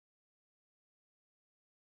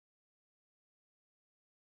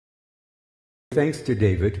Thanks to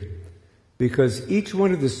David, because each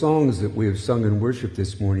one of the songs that we have sung in worship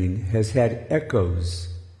this morning has had echoes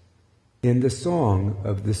in the song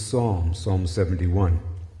of this psalm, Psalm 71.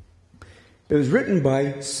 It was written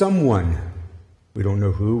by someone. We don't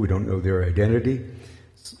know who, we don't know their identity.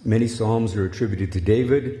 Many psalms are attributed to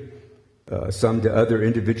David, some to other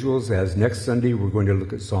individuals, as next Sunday we're going to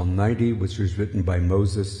look at Psalm 90, which was written by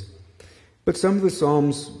Moses. But some of the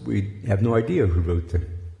psalms, we have no idea who wrote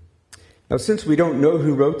them. Now, since we don't know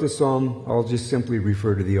who wrote the psalm, I'll just simply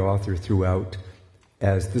refer to the author throughout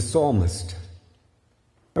as the psalmist.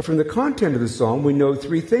 Now, from the content of the psalm, we know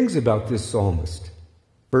three things about this psalmist.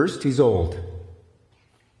 First, he's old.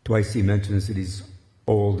 Twice he mentions that he's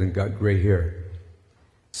old and got gray hair.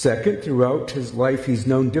 Second, throughout his life, he's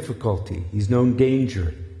known difficulty. He's known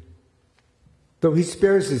danger. Though he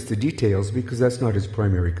spares us the details because that's not his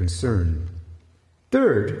primary concern.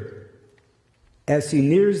 Third, as he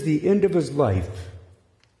nears the end of his life,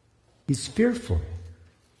 he's fearful.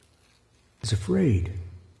 He's afraid.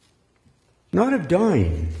 Not of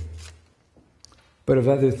dying, but of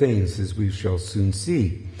other things, as we shall soon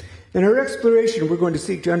see. In our exploration, we're going to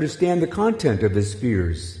seek to understand the content of his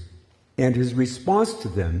fears and his response to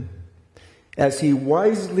them as he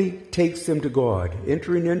wisely takes them to God,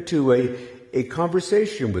 entering into a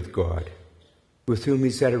conversation with God, with whom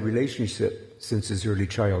he's had a relationship since his early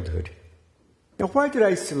childhood. Now, why did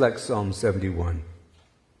I select Psalm 71?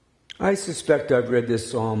 I suspect I've read this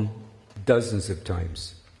psalm dozens of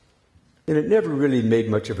times, and it never really made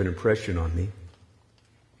much of an impression on me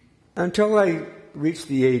until I reached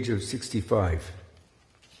the age of 65,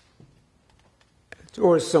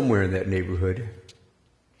 or somewhere in that neighborhood,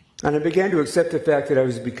 and I began to accept the fact that I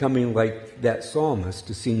was becoming like that psalmist,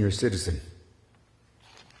 a senior citizen.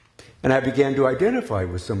 And I began to identify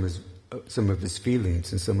with some of his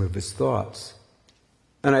feelings and some of his thoughts.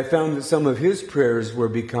 And I found that some of his prayers were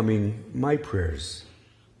becoming my prayers.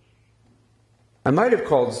 I might have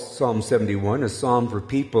called Psalm 71 a psalm for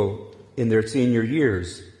people in their senior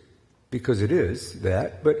years, because it is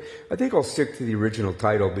that, but I think I'll stick to the original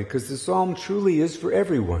title because the psalm truly is for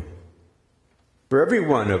everyone. For every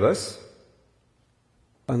one of us,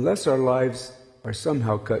 unless our lives are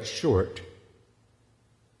somehow cut short,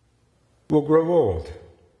 will grow old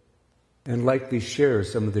and likely share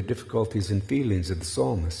some of the difficulties and feelings of the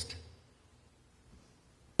psalmist.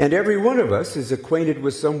 And every one of us is acquainted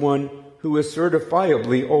with someone who is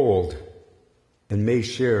certifiably old and may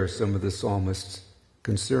share some of the psalmist's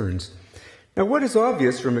concerns. Now, what is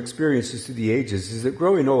obvious from experiences through the ages is that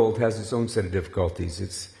growing old has its own set of difficulties.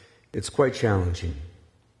 It's quite challenging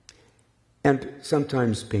and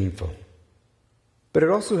sometimes painful. But it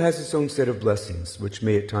also has its own set of blessings, which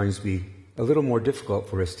may at times be a little more difficult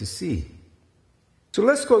for us to see. So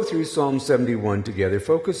let's go through Psalm 71 together,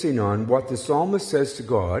 focusing on what the psalmist says to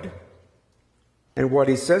God and what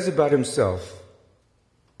he says about himself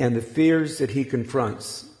and the fears that he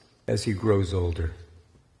confronts as he grows older.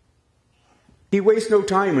 He wastes no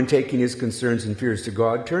time in taking his concerns and fears to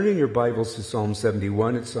God. Turn in your Bibles to Psalm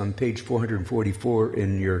 71. It's on page 444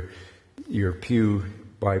 in your Pew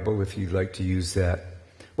Bible, if you'd like to use that.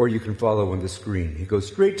 Or you can follow on the screen. He goes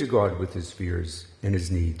straight to God with his fears and his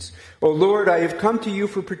needs. "O Lord, I have come to you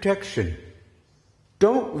for protection.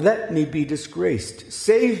 Don't let me be disgraced.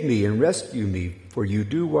 Save me and rescue me, for you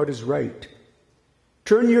do what is right.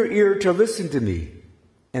 Turn your ear to listen to me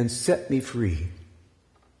and set me free.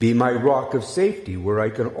 Be my rock of safety where I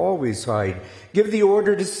can always hide. Give the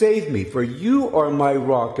order to save me, for you are my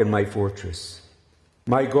rock and my fortress.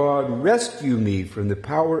 My God, rescue me from the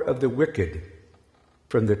power of the wicked,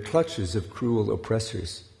 from the clutches of cruel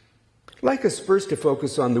oppressors." I'd like us first to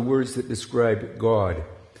focus on the words that describe God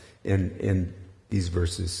in these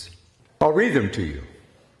verses. I'll read them to you.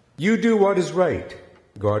 You do what is right.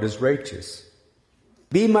 God is righteous.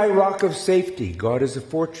 Be my rock of safety. God is a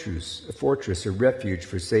fortress, a refuge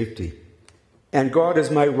for safety. And God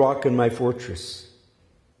is my rock and my fortress.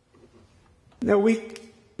 Now, we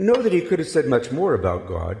know that he could have said much more about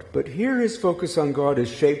God, but here his focus on God is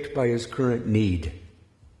shaped by his current need.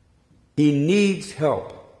 He needs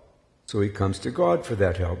help, so he comes to God for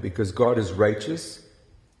that help, because God is righteous,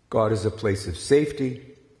 God is a place of safety,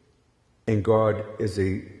 and God is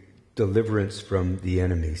a deliverance from the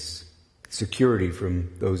enemies, security from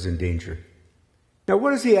those in danger. Now,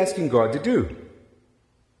 what is he asking God to do?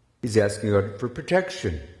 He's asking God for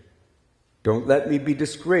protection. Don't let me be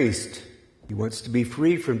disgraced. He wants to be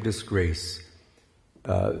free from disgrace.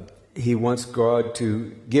 He wants God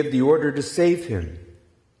to give the order to save him.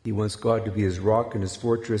 He wants God to be his rock and his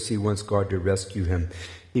fortress. He wants God to rescue him.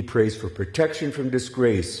 He prays for protection from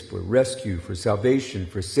disgrace, for rescue, for salvation,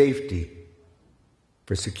 for safety.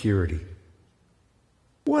 for security.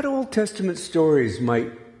 What Old Testament stories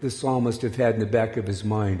might the psalmist have had in the back of his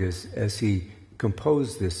mind as he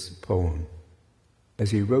composed this poem,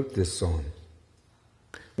 as he wrote this psalm?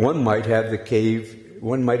 One might have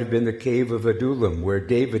been the cave of Adullam, where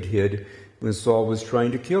David hid when Saul was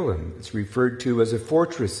trying to kill him. It's referred to as a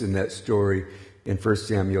fortress in that story in 1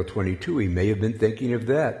 Samuel 22. He may have been thinking of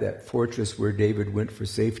that fortress where David went for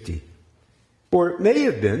safety. Or it may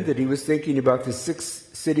have been that he was thinking about the 6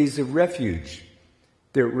 cities of refuge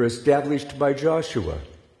that were established by Joshua.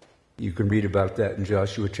 You can read about that in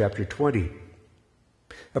Joshua chapter 20.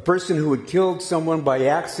 A person who had killed someone by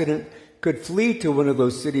accident could flee to one of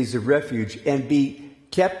those cities of refuge and be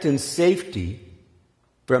kept in safety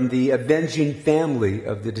from the avenging family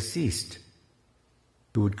of the deceased,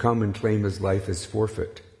 who would come and claim his life as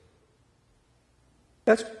forfeit.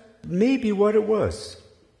 That's maybe what it was.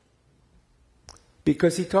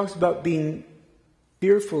 Because he talks about being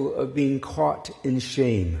fearful of being caught in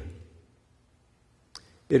shame.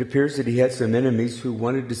 It appears that he had some enemies who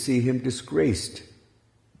wanted to see him disgraced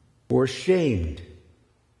or shamed.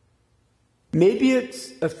 Maybe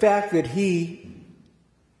it's a fact that he,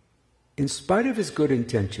 in spite of his good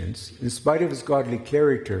intentions, in spite of his godly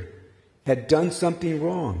character, had done something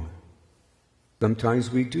wrong.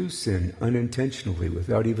 Sometimes we do sin unintentionally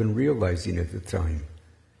without even realizing it at the time.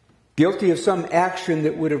 Guilty of some action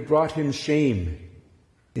that would have brought him shame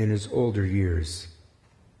in his older years.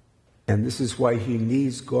 And this is why he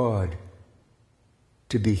needs God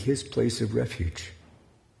to be his place of refuge.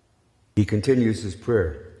 He continues his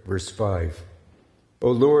prayer, verse 5. O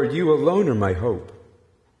Lord, you alone are my hope.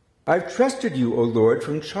 I've trusted you, O Lord,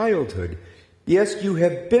 from childhood. Yes, you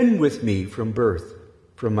have been with me from birth.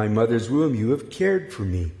 From my mother's womb you have cared for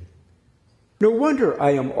me. No wonder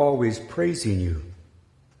I am always praising you.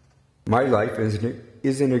 My life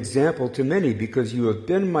is an example to many because you have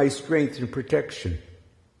been my strength and protection.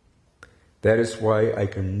 That is why I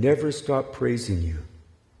can never stop praising you.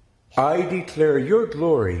 I declare your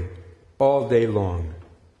glory all day long.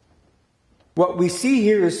 What we see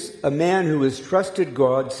here is a man who has trusted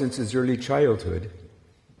God since his early childhood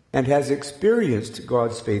and has experienced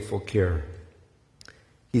God's faithful care.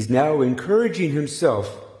 He's now encouraging himself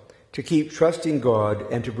to keep trusting God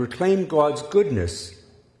and to proclaim God's goodness,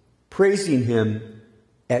 praising him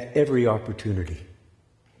at every opportunity.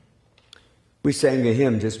 We sang a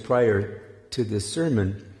hymn just prior to this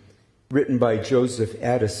sermon written by Joseph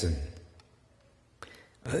Addison.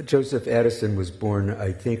 Joseph Addison was born,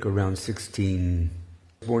 I think, born in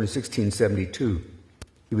 1672.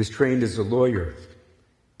 He was trained as a lawyer.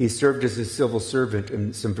 He served as a civil servant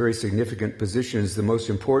in some very significant positions, the most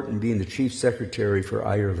important being the Chief Secretary for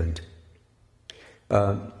Ireland.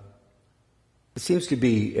 It seems to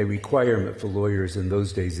be a requirement for lawyers in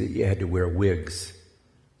those days that you had to wear wigs.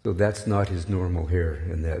 So that's not his normal hair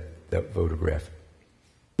in that photograph.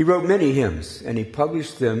 He wrote many hymns, and he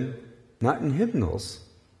published them not in hymnals,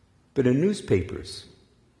 but in newspapers.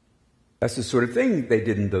 That's the sort of thing they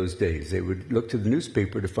did in those days. They would look to the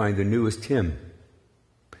newspaper to find the newest hymn.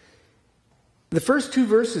 The first 2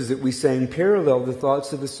 verses that we sang parallel the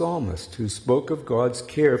thoughts of the psalmist, who spoke of God's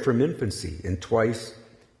care from infancy and twice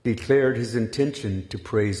declared his intention to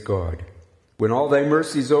praise God. When all thy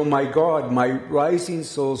mercies, O my God, my rising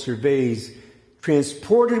soul surveys,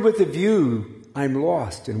 transported with a view, I'm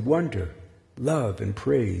lost in wonder, love, and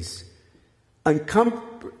praise.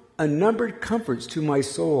 Unnumbered comforts to my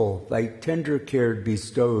soul thy tender care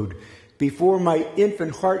bestowed, before my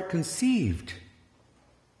infant heart conceived,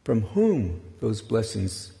 from whom those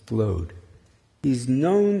blessings flowed. He's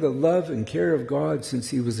known the love and care of God since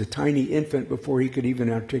he was a tiny infant, before he could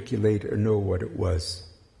even articulate or know what it was.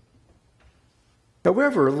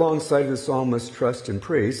 However, alongside the psalmist's trust and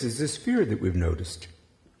praise is this fear that we've noticed.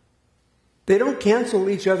 They don't cancel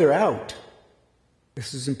each other out.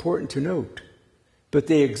 This is important to note. But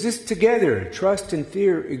they exist together. Trust and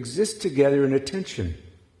fear exist together in a tension.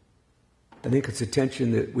 I think it's a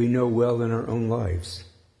tension that we know well in our own lives.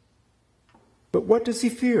 But what does he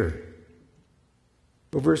fear?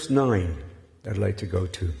 Well, verse 9, I'd like to go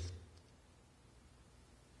to.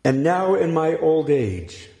 And now in my old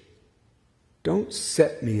age, don't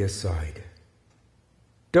set me aside.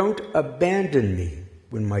 Don't abandon me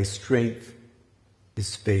when my strength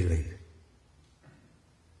is failing.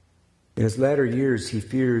 In his latter years, he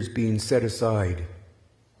fears being set aside.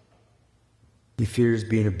 He fears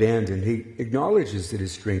being abandoned. He acknowledges that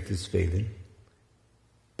his strength is failing,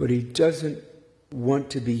 but he doesn't want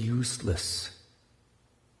to be useless,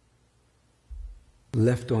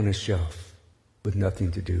 left on a shelf with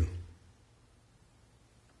nothing to do.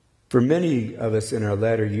 For many of us in our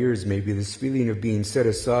latter years, maybe this feeling of being set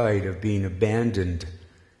aside, of being abandoned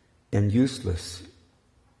and useless,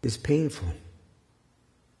 is painful.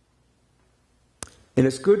 And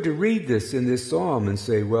it's good to read this in this psalm and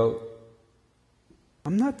say, well,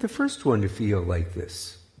 I'm not the first one to feel like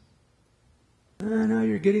this. Now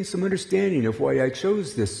you're getting some understanding of why I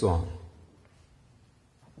chose this song.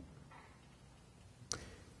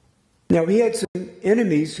 Now, he had some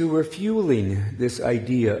enemies who were fueling this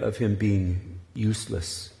idea of him being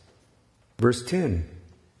useless. Verse 10,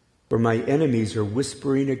 for my enemies are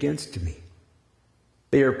whispering against me.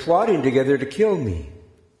 They are plotting together to kill me.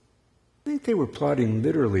 I think they were plotting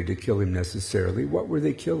literally to kill him necessarily. What were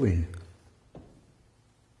they killing?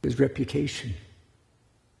 His reputation.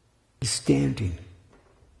 His standing.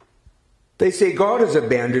 They say, God has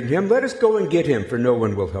abandoned him. Let us go and get him, for no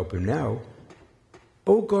one will help him now.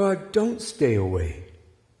 Oh God, don't stay away.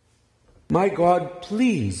 My God,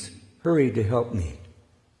 please hurry to help me.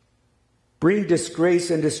 Bring disgrace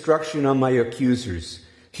and destruction on my accusers.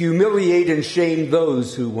 Humiliate and shame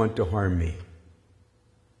those who want to harm me.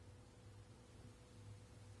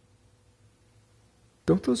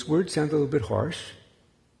 Don't those words sound a little bit harsh,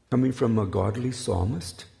 coming from a godly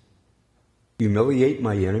psalmist? Humiliate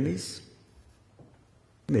my enemies?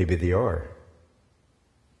 Maybe they are.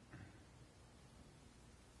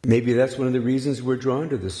 Maybe that's one of the reasons we're drawn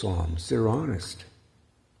to the Psalms. They're honest.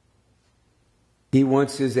 He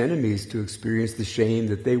wants his enemies to experience the shame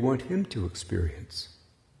that they want him to experience.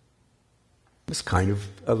 It's kind of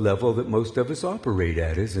a level that most of us operate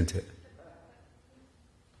at, isn't it?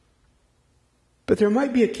 But there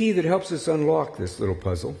might be a key that helps us unlock this little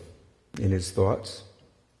puzzle in his thoughts.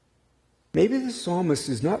 Maybe the psalmist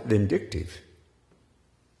is not vindictive.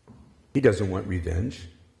 He doesn't want revenge.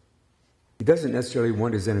 He doesn't necessarily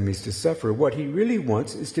want his enemies to suffer. What he really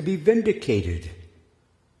wants is to be vindicated,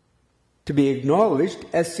 to be acknowledged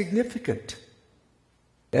as significant,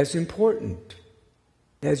 as important,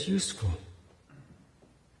 as useful.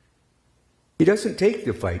 He doesn't take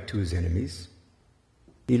the fight to his enemies.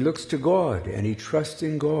 He looks to God and he trusts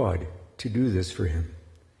in God to do this for him,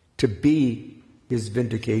 to be his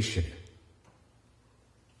vindication.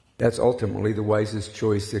 That's ultimately the wisest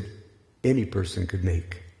choice that any person could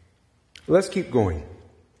make. Let's keep going.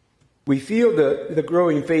 We feel the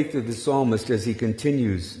growing faith of the psalmist as he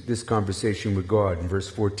continues this conversation with God in verse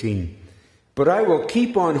 14. But I will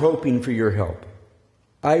keep on hoping for your help.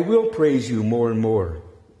 I will praise you more and more.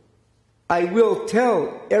 I will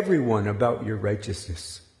tell everyone about your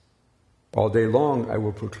righteousness. All day long I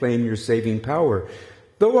will proclaim your saving power,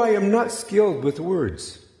 though I am not skilled with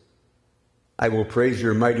words. I will praise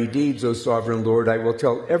your mighty deeds, O sovereign Lord. I will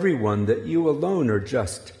tell everyone that you alone are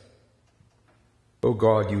just. O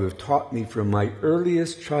God, you have taught me from my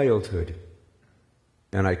earliest childhood,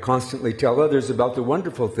 and I constantly tell others about the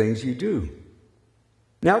wonderful things you do.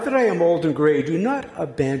 Now that I am old and gray, do not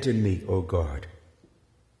abandon me, O God.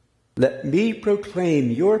 Let me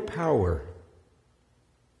proclaim your power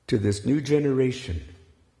to this new generation,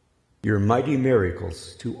 your mighty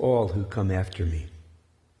miracles to all who come after me.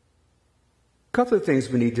 A couple of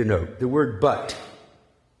things we need to note. The word but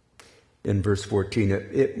in verse 14,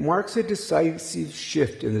 it marks a decisive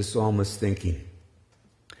shift in the psalmist's thinking.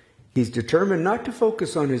 He's determined not to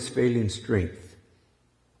focus on his failing strength,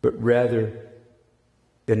 but rather,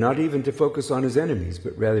 and not even to focus on his enemies,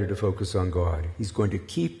 but rather to focus on God. He's going to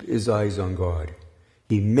keep his eyes on God.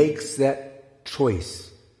 He makes that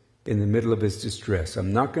choice in the middle of his distress.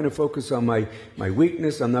 I'm not going to focus on my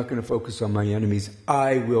weakness. I'm not going to focus on my enemies.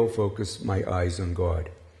 I will focus my eyes on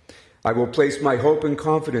God. I will place my hope and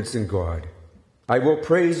confidence in God. I will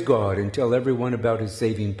praise God and tell everyone about his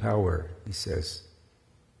saving power, he says.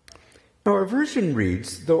 Now our version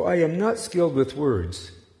reads, though I am not skilled with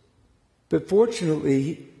words, but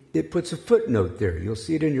fortunately it puts a footnote there. You'll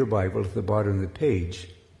see it in your Bible at the bottom of the page.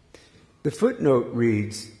 The footnote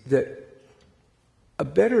reads that a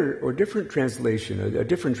better or different translation, a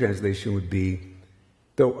different translation would be,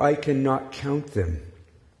 though I cannot count them.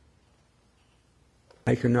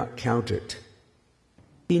 I cannot count it.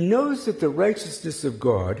 He knows that the righteousness of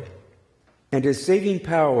God and his saving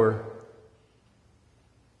power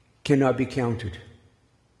cannot be counted.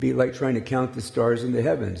 It'd be like trying to count the stars in the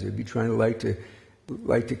heavens. It'd be trying to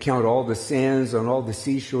like to count all the sands on all the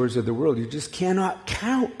seashores of the world. You just cannot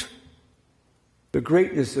count the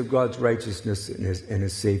greatness of God's righteousness and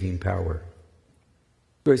his saving power.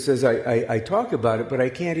 So he says, I talk about it, but I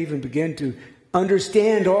can't even begin to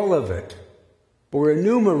understand all of it, or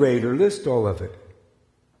enumerate or list all of it.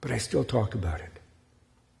 But I still talk about it.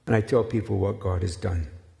 And I tell people what God has done.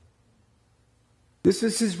 This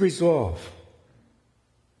is his resolve.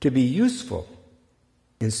 to be useful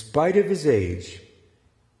in spite of his age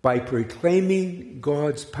by proclaiming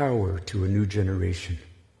God's power to a new generation,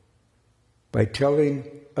 by telling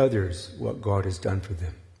others what God has done for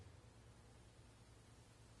them,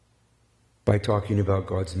 by talking about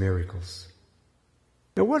God's miracles.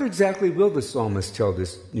 Now, what exactly will the psalmist tell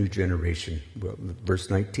this new generation? Well, verse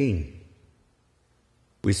 19.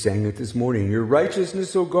 We sang it this morning. Your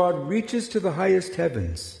righteousness, O God, reaches to the highest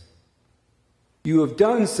heavens. You have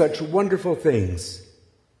done such wonderful things.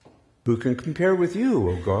 Who can compare with you,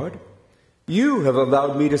 O God? You have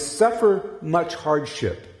allowed me to suffer much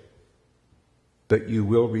hardship, but you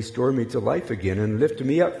will restore me to life again and lift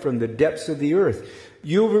me up from the depths of the earth.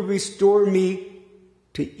 You will restore me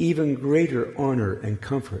to even greater honor and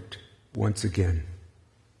comfort once again.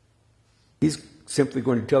 He's simply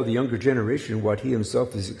going to tell the younger generation what he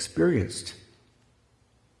himself has experienced.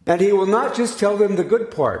 And he will not just tell them the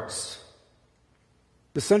good parts,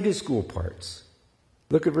 the Sunday school parts.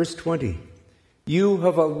 Look at verse 20. You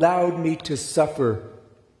have allowed me to suffer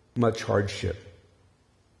much hardship.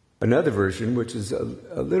 Another version, which is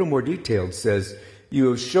a little more detailed, says, you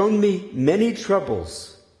have shown me many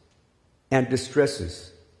troubles and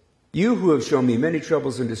distresses. You who have shown me many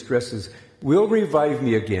troubles and distresses will revive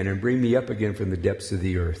me again and bring me up again from the depths of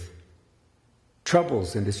the earth.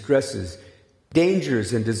 Troubles and distresses,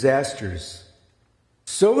 dangers and disasters,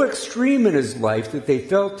 so extreme in his life that they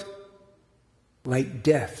felt like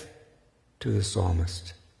death to the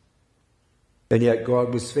psalmist. And yet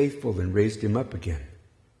God was faithful and raised him up again,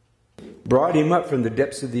 brought him up from the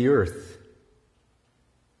depths of the earth.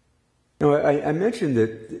 Now, I mentioned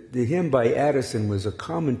that the hymn by Addison was a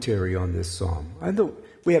commentary on this psalm. I know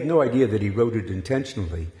we have no idea that he wrote it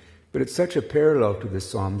intentionally, but it's such a parallel to this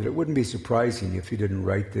psalm that it wouldn't be surprising if he didn't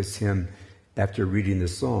write this hymn after reading the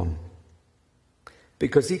psalm.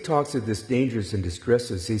 Because he talks of this dangers and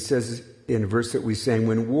distresses. He says in a verse that we sang,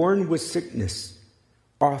 when worn with sickness,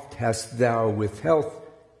 oft hast thou with health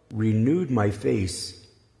renewed my face,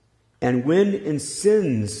 and when in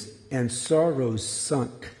sins and sorrows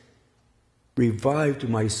sunk, revived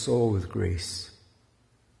my soul with grace.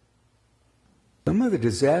 Some of the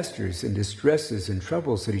disasters and distresses and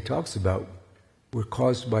troubles that he talks about were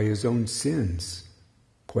caused by his own sins,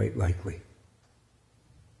 quite likely.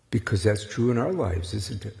 Because that's true in our lives,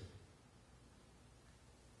 isn't it?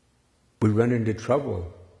 We run into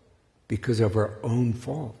trouble because of our own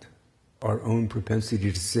fault, our own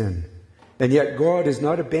propensity to sin. And yet God has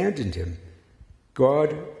not abandoned him.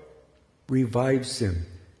 God revives him.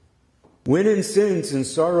 When in sins and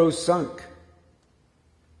sorrows sunk.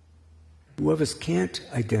 Who of us can't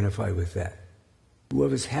identify with that? Who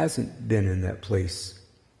of us hasn't been in that place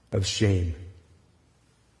of shame?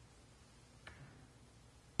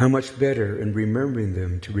 How much better in remembering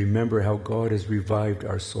them to remember how God has revived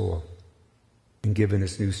our soul and given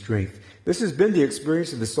us new strength. This has been the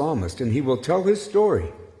experience of the psalmist, and he will tell his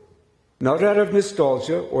story, not out of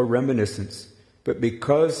nostalgia or reminiscence, but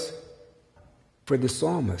because for the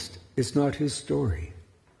psalmist, it's not his story.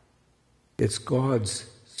 It's God's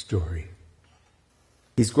story.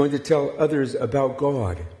 He's going to tell others about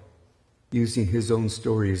God using his own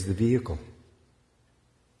story as the vehicle.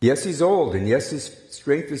 Yes, he's old, and yes, his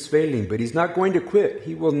strength is failing, but he's not going to quit.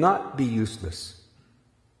 He will not be useless.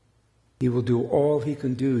 He will do all he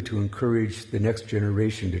can do to encourage the next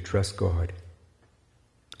generation to trust God.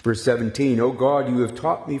 Verse 17, O God, you have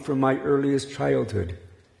taught me from my earliest childhood,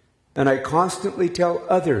 and I constantly tell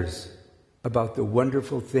others about the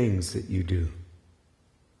wonderful things that you do.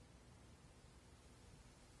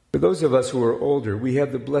 For those of us who are older, we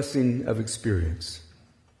have the blessing of experience.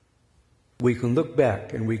 We can look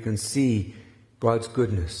back and we can see God's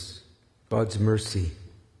goodness, God's mercy,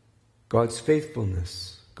 God's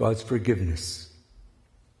faithfulness, God's forgiveness.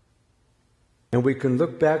 And we can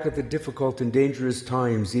look back at the difficult and dangerous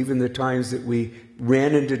times, even the times that we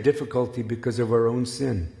ran into difficulty because of our own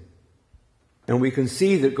sin. And we can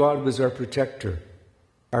see that God was our protector,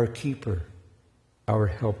 our keeper, our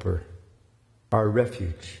helper, our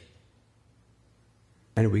refuge.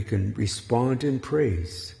 And we can respond in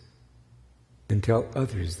praise and tell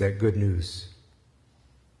others that good news.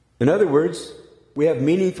 In other words, we have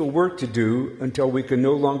meaningful work to do until we can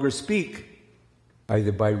no longer speak,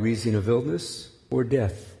 either by reason of illness or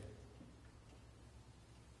death.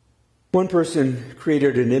 One person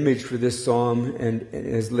created an image for this psalm and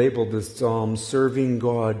has labeled this psalm, Serving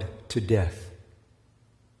God to Death.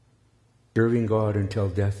 Serving God until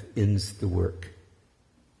death ends the work.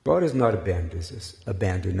 God has not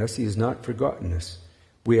abandoned us. He has not forgotten us.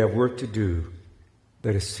 We have work to do.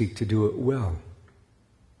 Let us seek to do it well,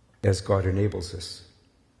 as God enables us.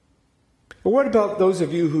 But what about those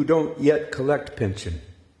of you who don't yet collect pension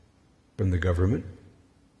from the government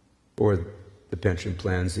or the pension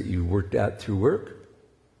plans that you worked at through work?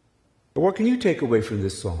 But what can you take away from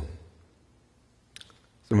this psalm?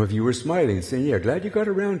 Some of you were smiling, saying, yeah, glad you got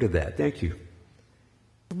around to that. Thank you.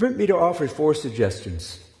 Permit me to offer 4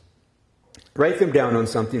 suggestions. Write them down on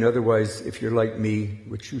something, otherwise, if you're like me,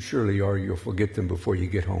 which you surely are, you'll forget them before you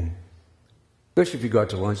get home. Especially if you got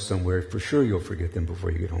to lunch somewhere, for sure you'll forget them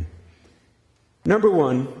before you get home. Number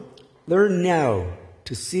 1, learn now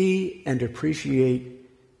to see and appreciate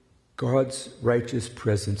God's righteous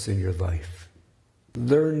presence in your life.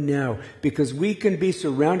 Learn now, because we can be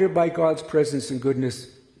surrounded by God's presence and goodness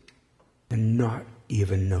and not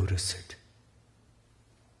even notice it.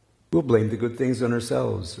 We'll blame the good things on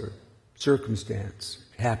ourselves or circumstance,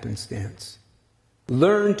 happenstance.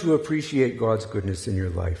 Learn to appreciate God's goodness in your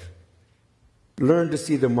life. Learn to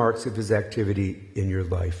see the marks of His activity in your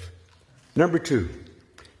life. Number 2,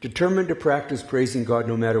 determine to practice praising God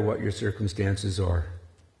no matter what your circumstances are.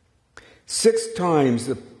 6 times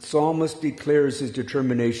the psalmist declares his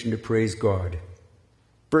determination to praise God.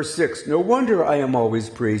 Verse 6, no wonder I am always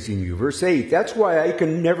praising you. Verse 8, that's why I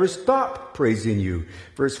can never stop praising you.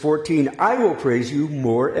 Verse 14, I will praise you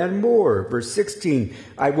more and more. Verse 16,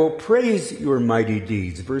 I will praise your mighty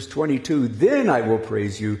deeds. Verse 22, then I will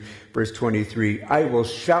praise you. Verse 23, I will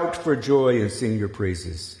shout for joy and sing your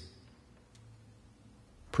praises.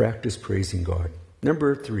 Practice praising God.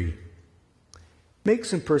 Number 3, make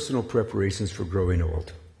some personal preparations for growing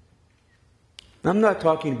old. I'm not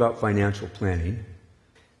talking about financial planning.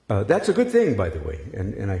 That's a good thing, by the way,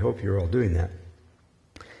 and I hope you're all doing that.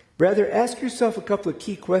 Rather, ask yourself a couple of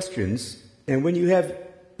key questions, and when you have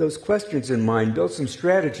those questions in mind, build some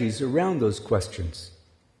strategies around those questions.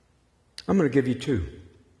 I'm going to give you 2.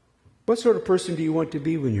 What sort of person do you want to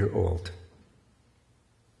be when you're old?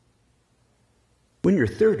 When you're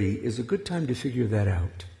 30 is a good time to figure that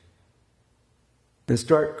out and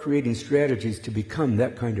start creating strategies to become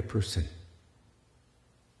that kind of person.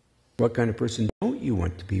 What kind of person don't you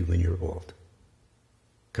want to be when you're old?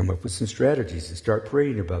 Come up with some strategies and start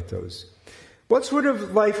praying about those. What sort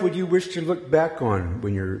of life would you wish to look back on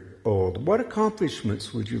when you're old? What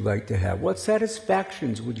accomplishments would you like to have? What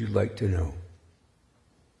satisfactions would you like to know?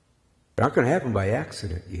 They're not going to happen by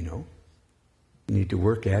accident, you know. You need to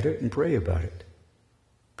work at it and pray about it.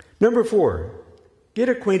 Number 4, get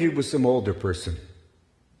acquainted with some older person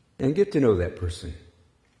and get to know that person.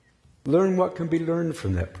 Learn what can be learned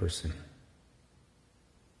from that person.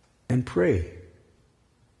 And pray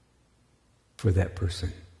for that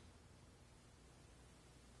person.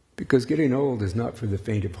 Because getting old is not for the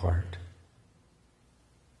faint of heart.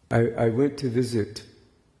 I went to visit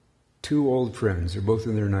 2 old friends. They're both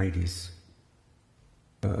in their 90s.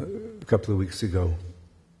 A couple of weeks ago.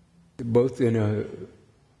 They're both in a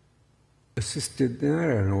assisted, I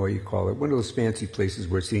don't know what you call it, one of those fancy places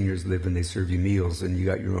where seniors live and they serve you meals and you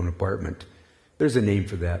got your own apartment. There's a name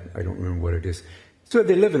for that. I don't remember what it is. So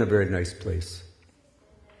they live in a very nice place.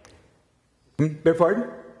 Beg pardon?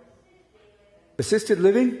 Assisted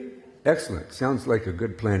living? Excellent. Sounds like a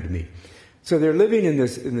good plan to me. So they're living in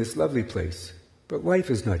this lovely place, but life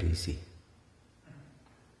is not easy.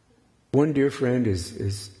 One dear friend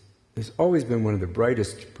has always been one of the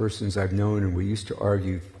brightest persons I've known, and we used to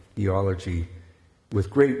argue theology with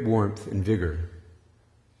great warmth and vigor.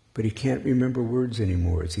 But he can't remember words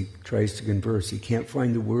anymore as he tries to converse. He can't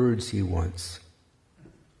find the words he wants.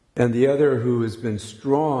 And the other, who has been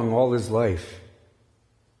strong all his life,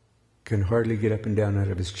 can hardly get up and down out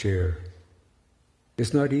of his chair.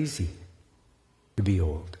 It's not easy to be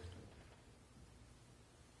old.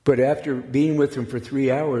 But after being with him for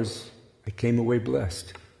 3 hours, I came away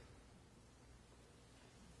blessed.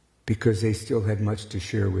 Because they still had much to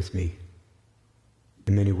share with me,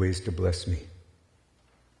 in many ways to bless me.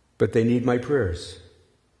 But they need my prayers.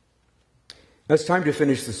 Now it's time to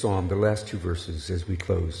finish the psalm, the last 2 verses as we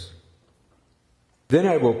close. Then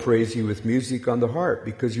I will praise you with music on the harp,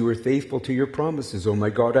 because you are faithful to your promises, O my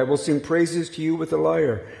God. I will sing praises to you with a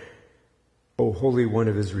lyre, O Holy One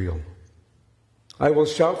of Israel. I will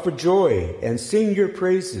shout for joy and sing your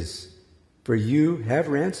praises, for you have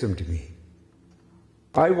ransomed me.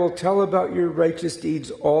 I will tell about your righteous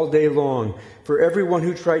deeds all day long, for everyone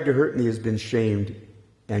who tried to hurt me has been shamed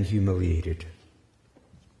and humiliated.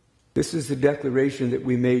 This is the declaration that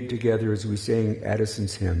we made together as we sang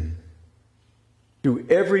Addison's hymn. Through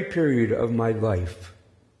every period of my life,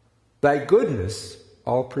 thy goodness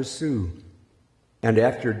I'll pursue, and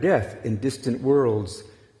after death in distant worlds,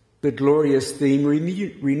 the glorious theme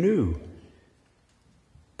renew.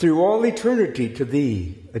 Through all eternity to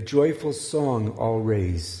thee, a joyful song I'll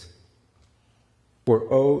raise, For,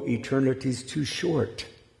 oh, eternity's too short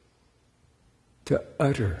to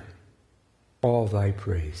utter all thy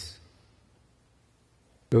praise.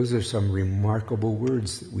 Those are some remarkable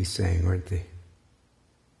words that we sang, aren't they?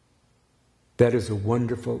 That is a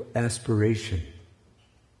wonderful aspiration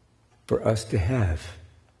for us to have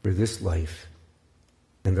for this life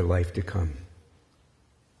and the life to come.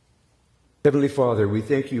 Heavenly Father, we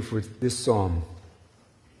thank you for this psalm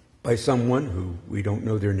by someone who we don't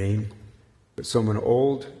know their name, but someone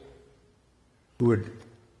old who had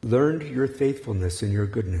learned your faithfulness and your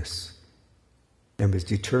goodness and was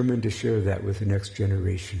determined to share that with the next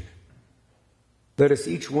generation. Let us,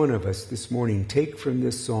 each one of us this morning, take from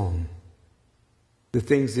this psalm the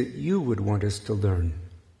things that you would want us to learn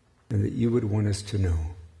and that you would want us to know.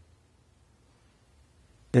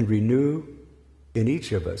 And renew in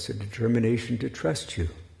each of us a determination to trust you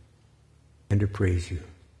and to praise you.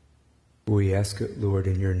 We ask it, Lord,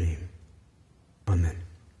 in your name. Amen.